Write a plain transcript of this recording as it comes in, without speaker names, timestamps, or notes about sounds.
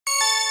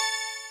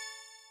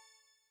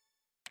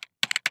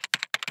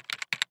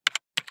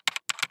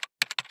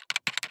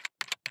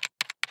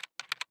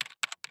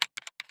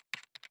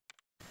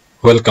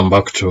Welcome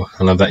back to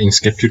another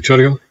Inkscape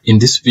tutorial. In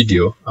this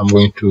video, I'm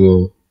going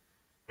to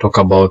talk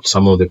about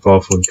some of the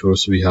powerful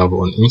tools we have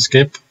on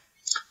Inkscape.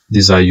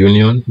 These are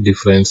union,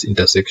 difference,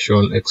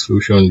 intersection,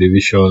 exclusion,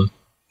 division,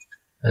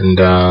 and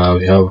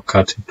we have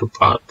cut into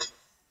path.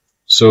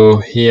 So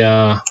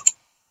here,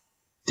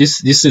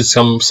 this is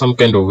some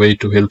kind of way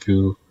to help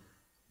you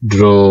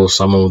draw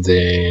some of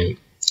the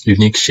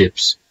unique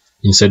shapes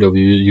instead of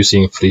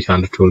using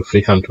freehand tool.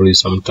 Freehand tool is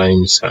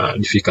sometimes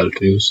difficult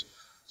to use.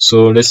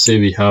 So let's say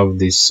we have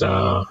this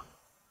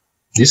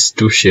these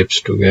two shapes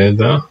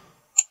together.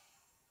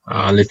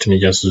 Let me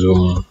just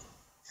zoom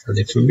a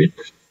little bit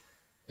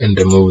and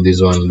move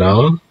this one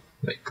down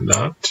like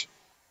that.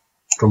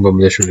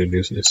 Probably I should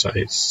reduce the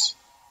size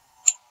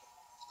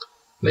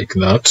like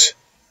that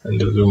and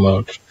zoom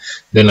out.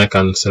 Then I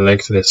can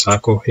select the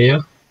circle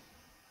here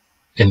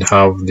and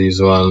have this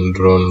one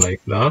drawn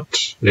like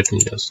that. Let me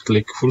just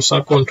click full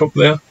circle on top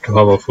there to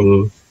have a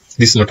full.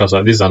 This is not as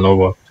this is an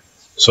over.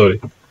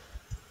 Sorry.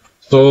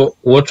 So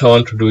what I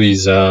want to do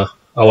is I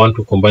want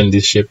to combine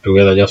this shape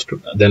together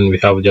then we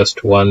have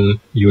just one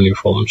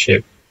uniform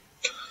shape.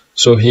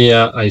 So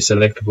here I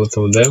select both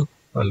of them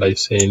and I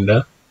say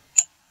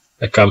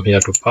I come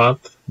here to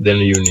path, then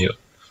union.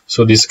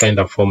 So this kind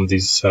of form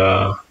this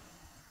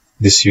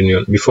this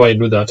union. Before I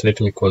do that,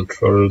 let me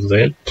Control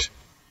Z.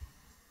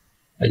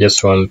 I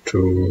just want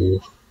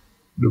to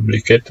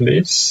duplicate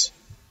this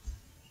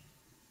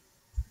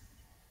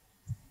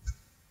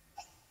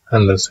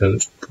and then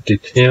put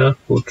it here,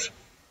 put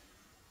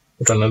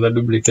another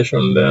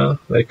duplication there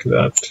like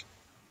that.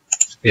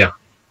 Yeah,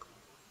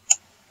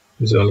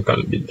 this one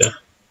can be there.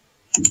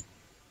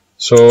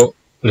 So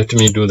let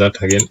me do that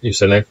again. You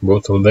select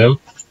both of them,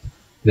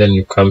 then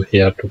you come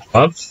here to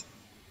path,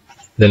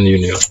 then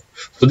union.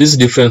 So this is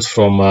different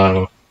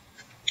from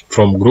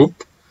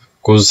group,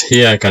 because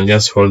here I can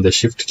just hold the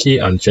shift key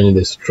and change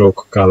the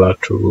stroke color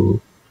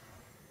to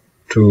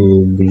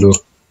blue.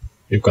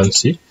 You can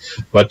see,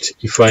 but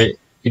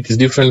it is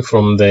different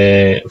from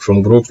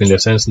group in the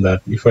sense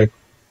that if I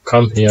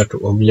come here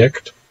to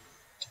object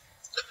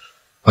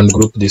and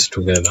group this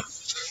together,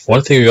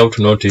 one thing you have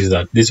to notice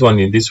that this one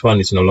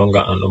is no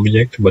longer an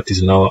object but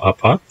is now a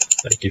path.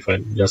 Like if I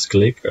just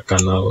click, I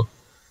can now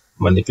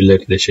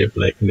manipulate the shape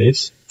like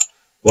this,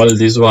 while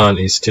this one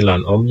is still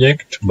an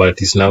object but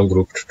it is now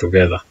grouped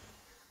together.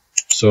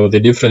 So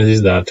the difference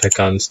is that I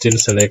can still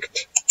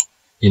select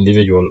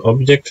individual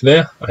object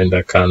there and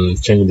I can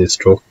change the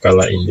stroke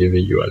color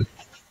individually.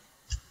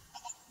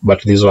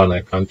 But this one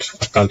I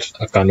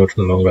cannot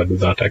no longer do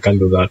that. I can't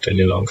do that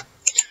any longer.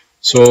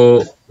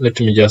 So let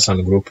me just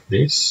ungroup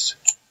this.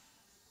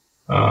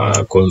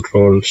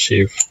 Control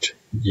Shift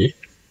G.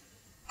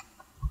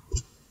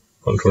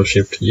 Control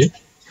Shift G.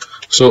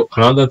 So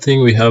another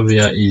thing we have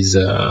here is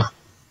the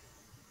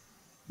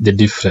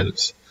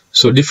difference.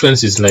 So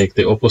difference is like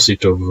the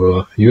opposite of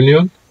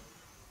union.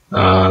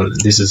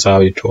 This is how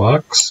it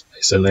works.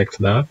 I select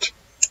that,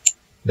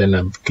 then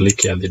I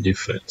click here the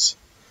difference.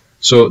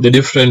 So the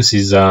difference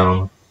is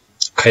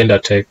kind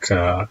of take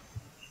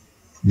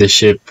the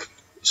shape.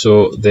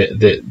 So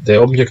the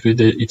object with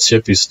its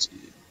shape is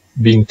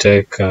being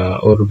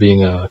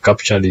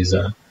captured is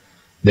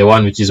the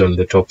one which is on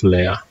the top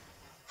layer.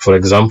 For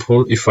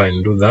example, if I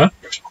undo that,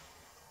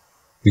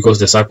 because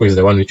the circle is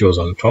the one which was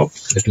on top,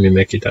 let me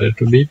make it a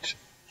little bit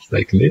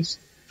like this,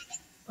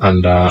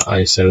 and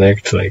I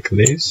select like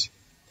this,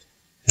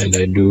 and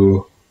I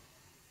do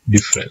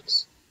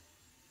difference.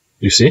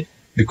 You see?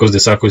 Because the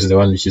circle is the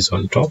one which is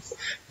on top.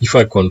 If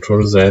I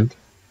Control Z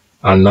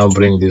and now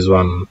bring this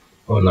one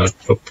on a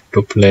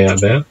top layer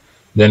there,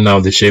 then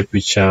now the shape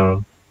which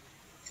will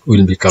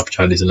be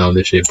captured is now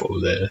the shape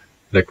of the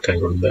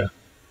rectangle there.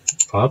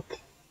 Path.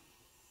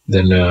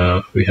 Then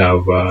we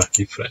have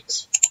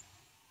difference.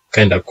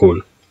 Kind of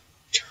cool.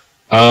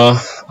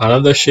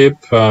 Another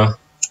shape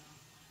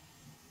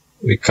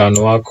we can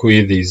work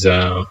with is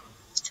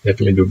let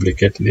me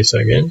duplicate this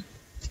again.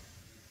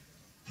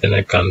 Then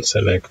I can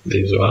select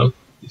this one,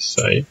 this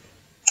side.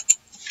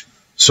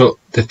 So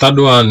the third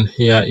one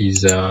here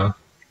is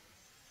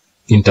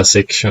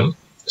intersection.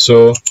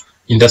 So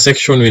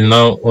intersection will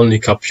now only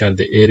capture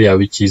the area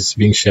which is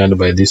being shared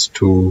by these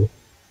two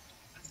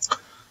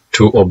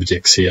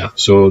objects here.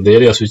 So the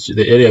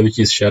area which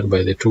is shared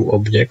by the two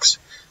objects,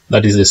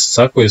 that is the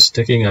circle is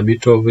taking a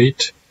bit of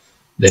it.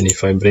 Then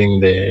if I bring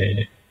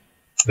the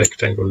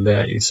rectangle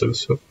there, is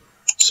also.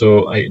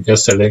 So I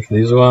just select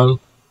this one.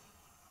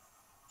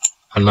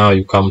 And now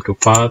you come to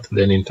path,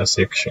 then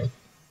intersection.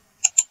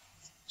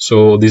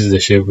 So this is the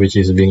shape which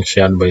is being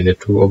shared by the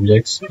two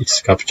objects. It's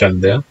captured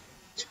there.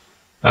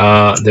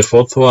 The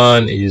fourth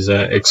one is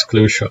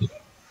exclusion.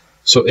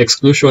 So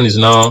exclusion is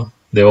now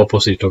the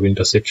opposite of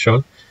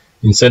intersection.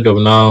 Instead of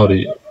now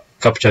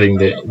capturing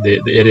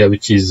the area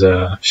which is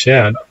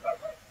shared,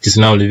 it is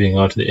now leaving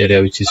out the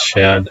area which is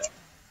shared.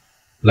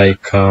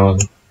 Like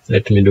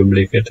let me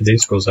duplicate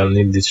this because I'll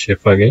need this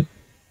shape again.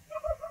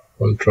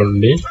 Control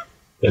D.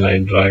 Then I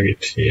drag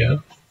it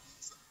here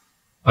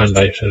and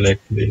I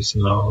select this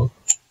now.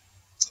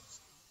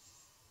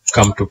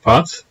 Come to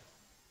path,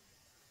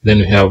 Then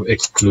we have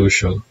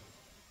exclusion.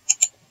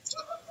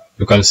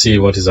 You can see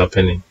what is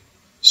happening.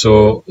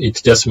 So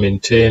it just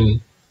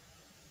maintain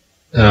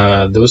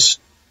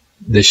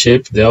the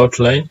shape, the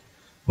outline,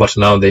 but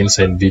now the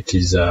inside bit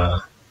is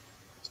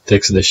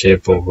takes the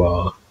shape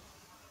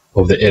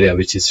of the area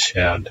which is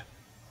shared.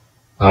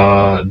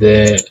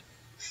 The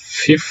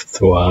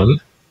fifth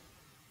one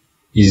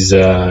is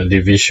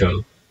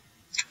division.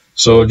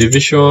 So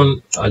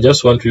division, I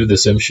just want to use the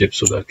same shape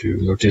so that you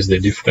notice the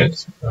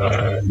difference.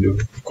 Do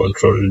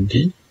Control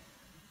D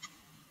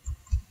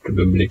to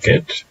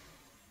duplicate.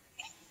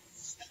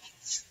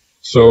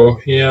 So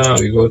here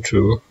we go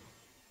to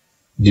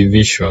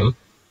division.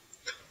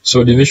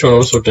 So division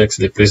also takes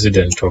the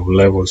precedent of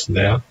levels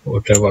there.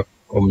 Whatever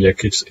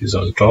object is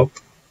on top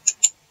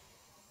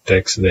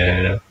takes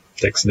the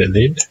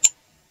lead.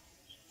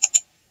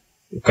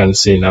 You can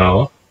see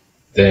now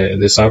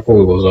the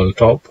circle was on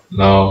top.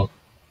 Now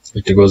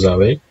it goes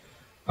away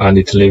and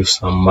it leaves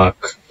some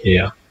mark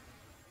here,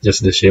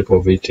 just the shape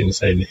of it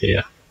inside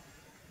here.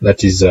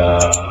 That is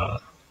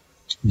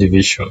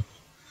division.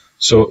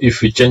 So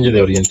if we change the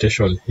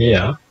orientation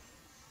here,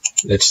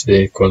 let's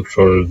say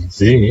Control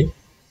Z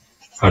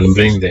and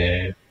bring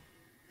the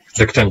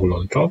rectangle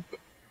on top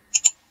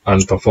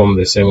and perform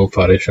the same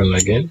operation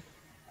again,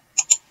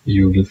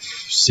 you will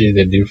see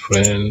the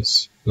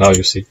difference. Now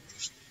you see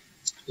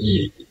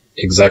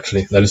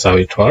exactly, that is how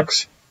it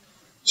works.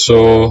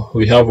 So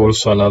we have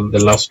also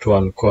the last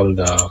one called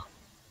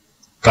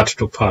cut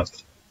to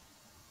path.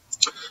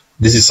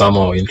 This is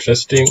somehow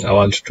interesting. I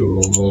want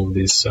to move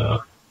this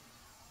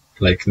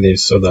like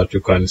this so that you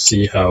can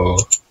see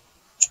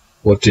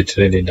what it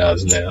really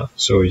does there.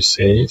 So it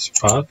says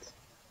path,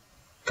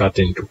 cut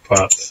into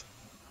path.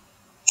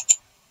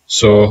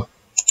 So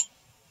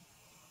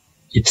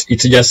it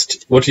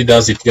just, what it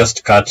does, it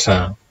just cuts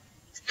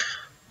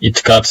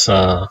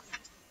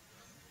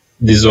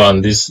this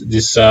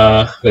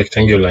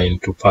rectangular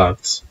into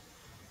parts,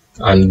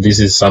 and this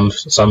is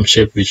some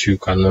shape which you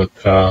cannot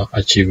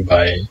achieve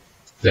by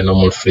the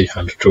normal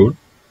freehand tool.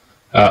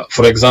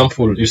 For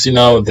example, you see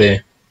now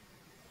the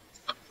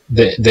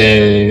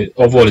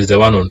oval is the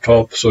one on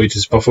top, so it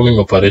is performing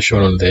operation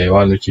on the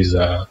one which is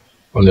on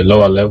the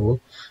lower level,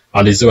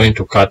 and it's going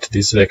to cut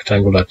this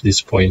rectangle at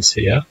these points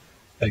here,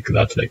 like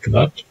that.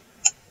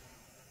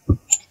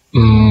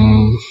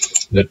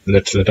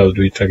 Let us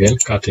do it again.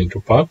 Cut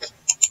into path.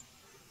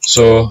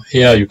 So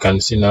here you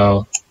can see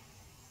now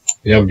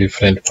we have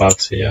different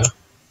parts here,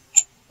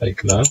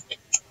 like that.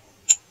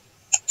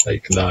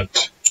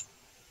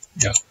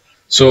 Yeah.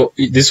 So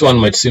this one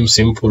might seem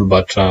simple,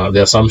 but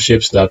there are some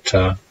shapes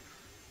that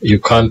you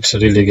can't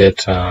really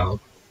get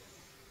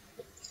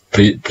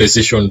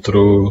precision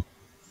through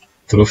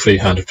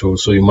freehand tool.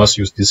 So you must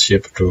use this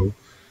shape to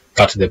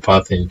cut the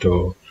path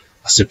into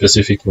a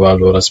specific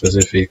value or a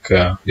specific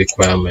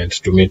requirement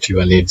to meet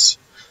your needs.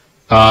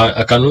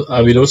 I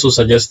will also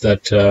suggest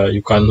that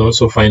you can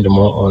also find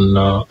more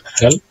on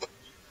help.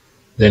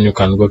 Then you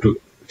can go to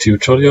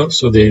tutorial.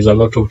 So there is a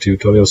lot of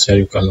tutorials here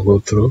you can go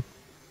through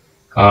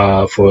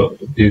for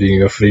during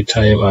your free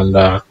time.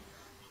 And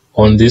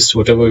on this,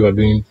 whatever you are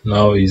doing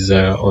now is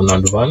on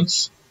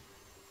advanced.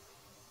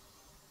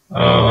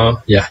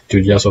 Yeah,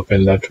 to just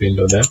open that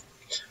window there,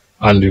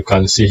 and you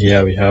can see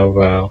here we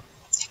have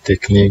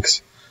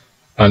techniques.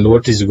 And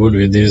what is good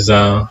with this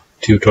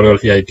tutorial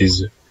here, it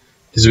is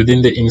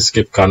within the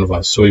Inkscape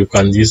canvas, so you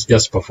can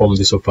just perform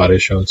these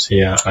operations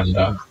here,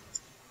 and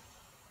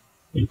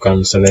you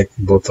can select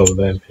both of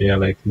them here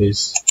like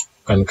this.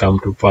 You can come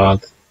to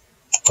path,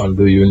 you can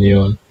do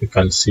union, you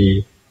can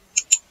see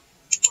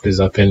what is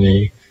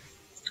happening.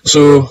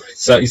 So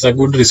it's a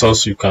good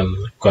resource you can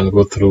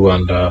go through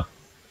and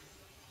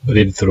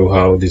read through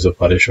how this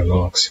operation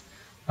works.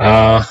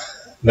 That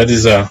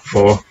is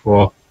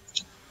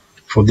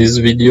for this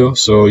video.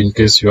 So in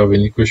case you have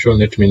any question,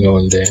 let me know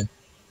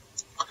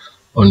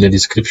on the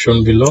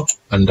description below,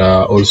 and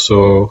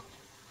also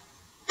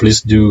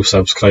please do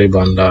subscribe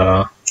and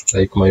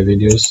like my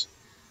videos.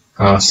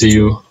 See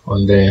you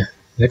on the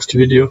next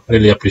video.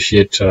 Really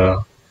appreciate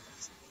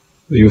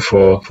you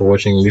for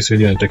watching this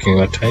video and taking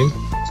your time.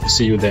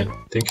 See you then.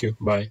 Thank you.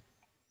 Bye.